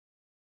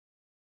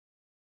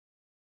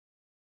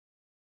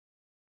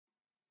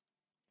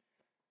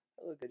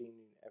Hello, good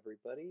evening,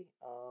 everybody.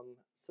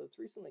 So it's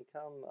recently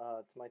come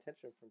to my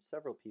attention from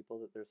several people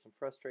that there's some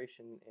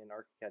frustration in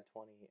ArchiCAD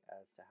 20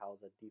 as to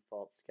how the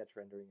default sketch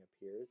rendering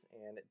appears,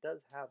 and it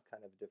does have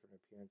kind of a different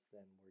appearance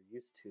than we're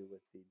used to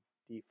with the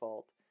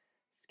default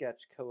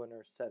sketch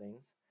co-inner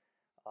settings.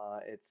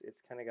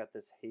 It's kind of got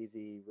this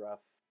hazy,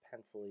 rough,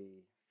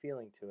 pencil-y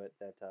feeling to it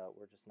that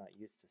we're just not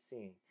used to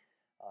seeing.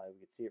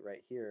 We can see it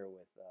right here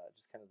with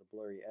just kind of the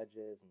blurry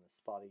edges and the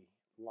spotty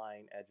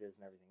line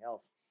edges and everything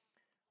else.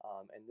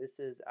 And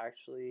this is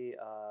actually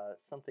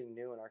something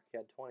new in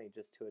ArchiCAD 20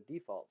 just to a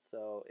default.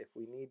 So if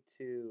we need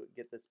to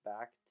get this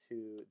back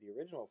to the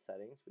original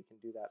settings, we can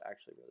do that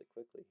actually really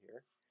quickly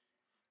here.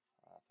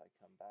 If I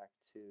come back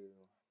to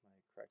my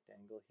correct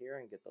angle here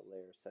and get the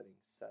layer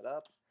settings set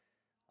up,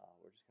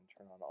 we're just going to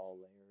turn on all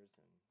layers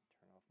and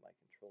turn off my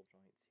control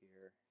joints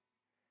here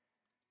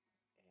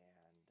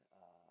and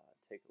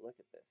take a look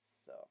at this.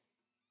 So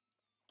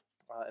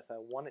if I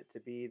want it to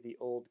be the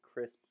old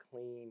crisp,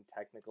 clean,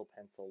 technical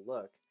pencil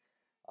look,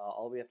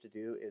 all we have to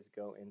do is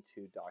go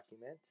into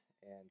Document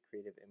and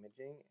Creative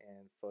Imaging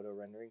and Photo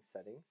Rendering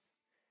Settings.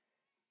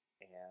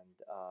 And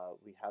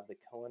we have the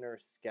co-inner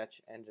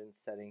sketch engine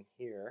setting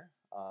here,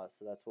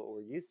 so that's what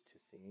we're used to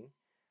seeing.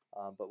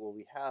 But what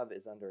we have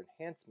is under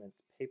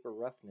Enhancements, Paper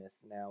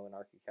Roughness now in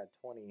ArchiCAD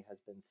 20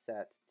 has been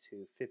set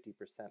to 50%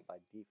 by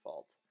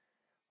default.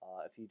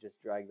 If you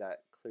just drag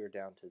that clear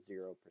down to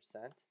 0%,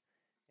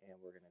 and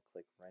we're going to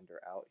click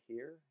Render Out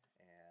here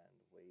and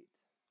wait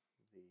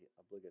the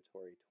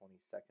obligatory 20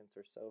 seconds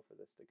or so for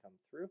this to come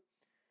through.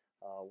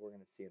 We're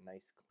going to see a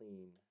nice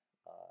clean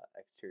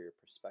exterior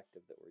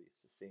perspective that we're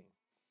used to seeing.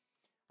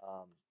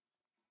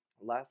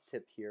 Last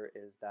tip here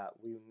is that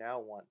we now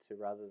want to,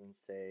 rather than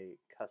say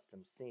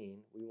custom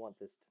scene, we want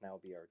this to now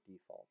be our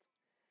default.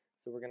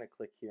 So we're going to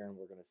click here and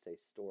we're going to say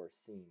store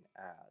scene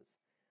as,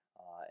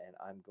 and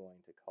I'm going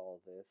to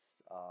call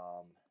this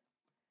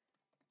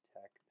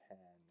Tech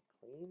Pen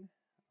Clean.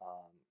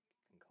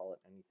 You can call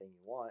it anything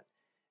you want.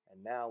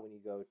 And now when you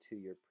go to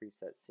your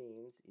preset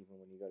scenes, even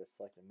when you go to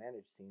select and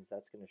manage scenes,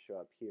 that's going to show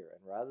up here.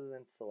 And rather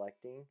than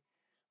selecting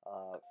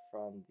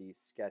from the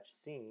sketch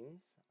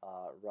scenes,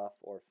 rough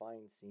or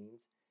fine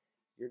scenes,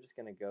 you're just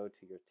going to go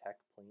to your Tech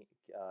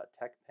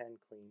Pen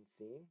Clean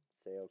scene,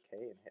 say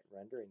OK, and hit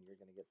render, and you're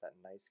going to get that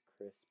nice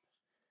crisp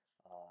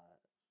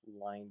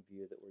line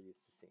view that we're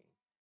used to seeing.